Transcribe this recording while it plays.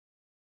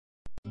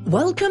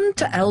Welcome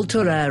to El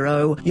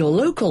Torero, your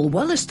local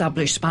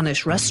well-established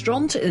Spanish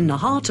restaurant in the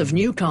heart of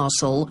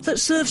Newcastle that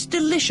serves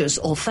delicious,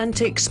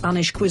 authentic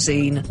Spanish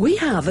cuisine. We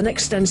have an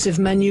extensive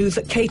menu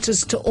that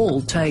caters to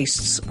all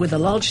tastes, with a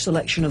large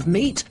selection of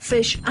meat,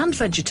 fish and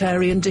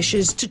vegetarian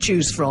dishes to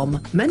choose from.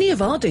 Many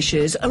of our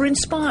dishes are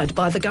inspired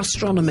by the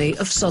gastronomy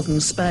of southern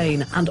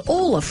Spain, and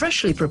all are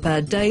freshly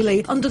prepared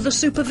daily under the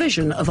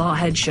supervision of our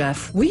head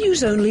chef. We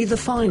use only the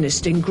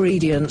finest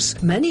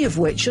ingredients, many of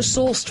which are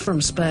sourced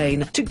from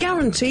Spain, to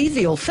guarantee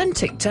the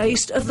authentic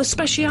taste of the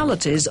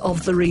specialities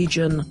of the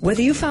region.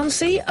 Whether you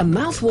fancy a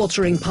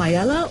mouth-watering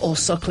paella or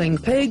suckling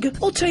pig,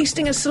 or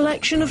tasting a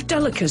selection of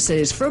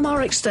delicacies from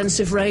our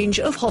extensive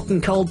range of hot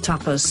and cold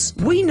tapas,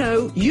 we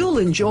know you'll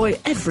enjoy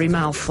every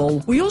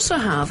mouthful. We also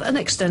have an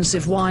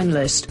extensive wine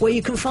list where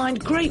you can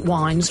find great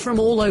wines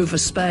from all over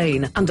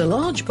Spain, and a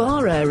large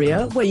bar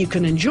area where you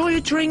can enjoy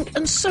a drink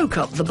and soak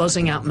up the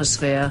buzzing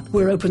atmosphere.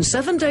 We're open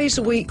 7 days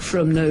a week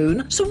from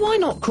noon, so why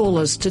not call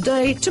us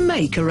today to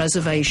make a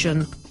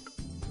reservation?